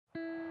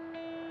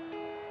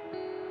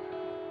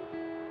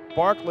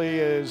Barkley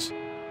is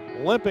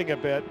limping a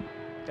bit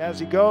as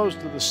he goes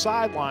to the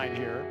sideline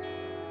here.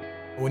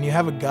 When you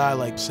have a guy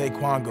like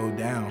Saquon go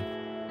down,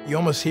 you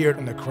almost hear it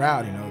in the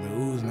crowd, you know, the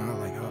oohs now,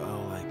 like,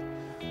 uh-oh,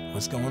 like,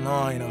 what's going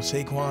on? You know,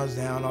 Saquon's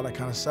down, all that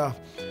kind of stuff.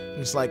 And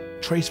it's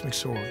like Trace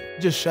McSorley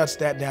just shuts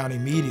that down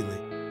immediately.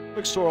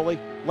 McSorley,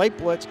 late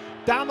blitz,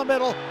 down the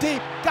middle,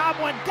 deep,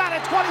 Godwin, got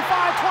it,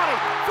 25, 20,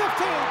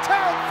 15, 10,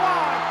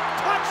 5,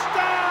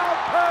 touchdown,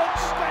 Penn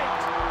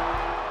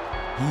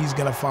State. He's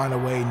gonna find a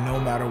way no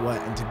matter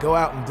what. And to go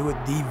out and do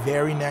it the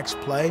very next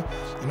play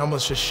and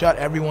almost just shut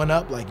everyone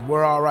up, like,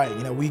 we're all right,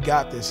 you know, we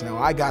got this now,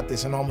 I got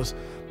this, and almost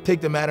take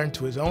the matter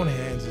into his own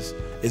hands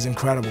is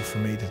incredible for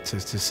me to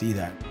see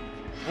that.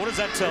 What does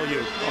that tell you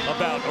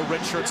about a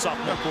redshirt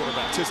sophomore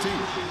quarterback?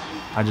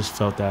 I just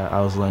felt that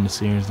I was letting the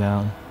seniors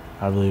down.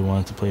 I really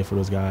wanted to play for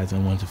those guys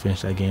and wanted to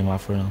finish that game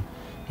out for them.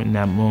 In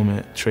that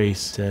moment, Trace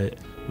said,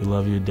 "We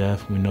love you to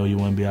death. We know you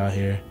want to be out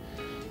here.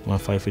 You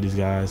want to fight for these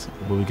guys,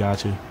 but we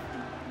got you."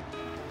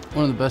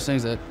 One of the best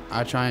things that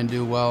I try and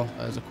do well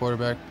as a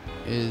quarterback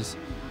is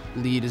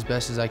lead as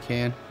best as I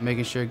can,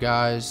 making sure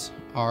guys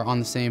are on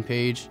the same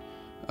page,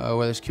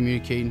 whether it's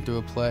communicating through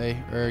a play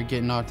or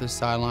getting off the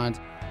sidelines.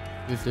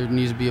 If there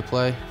needs to be a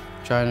play,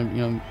 trying to,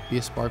 you know, be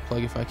a spark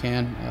plug if I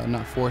can,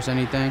 not force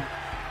anything.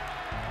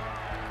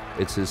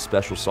 It's his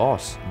special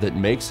sauce that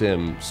makes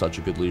him such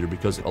a good leader,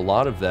 because a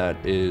lot of that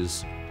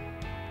is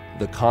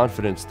the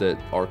confidence that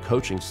our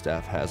coaching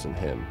staff has in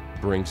him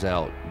brings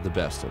out the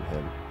best in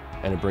him,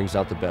 and it brings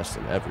out the best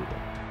in everyone.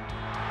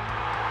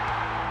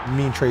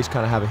 Me and Trace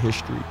kind of have a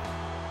history.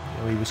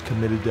 You know, he was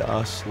committed to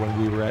us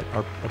when we were at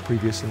our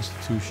previous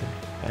institution.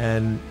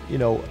 And, you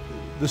know,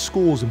 the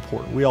school is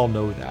important. We all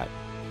know that.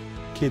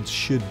 Kids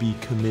should be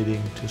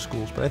committing to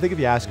schools. But I think if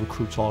you ask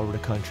recruits all over the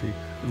country,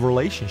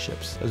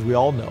 relationships, as we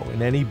all know,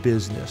 in any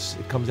business,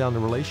 it comes down to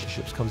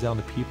relationships, comes down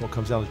to people, it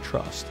comes down to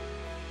trust.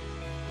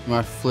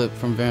 My flip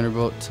from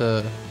Vanderbilt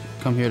to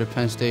come here to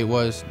Penn State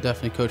was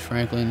definitely Coach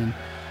Franklin. And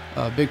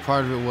a big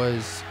part of it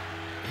was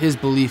his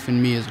belief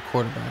in me as a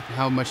quarterback,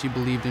 how much he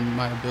believed in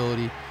my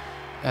ability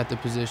at the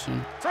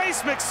position.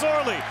 Trace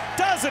McSorley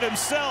does it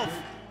himself.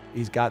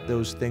 He's got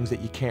those things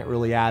that you can't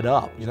really add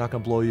up. He's not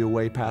going to blow you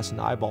away past an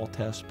eyeball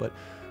test, but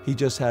he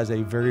just has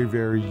a very,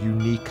 very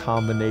unique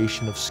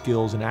combination of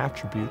skills and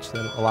attributes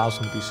that allows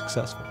him to be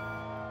successful.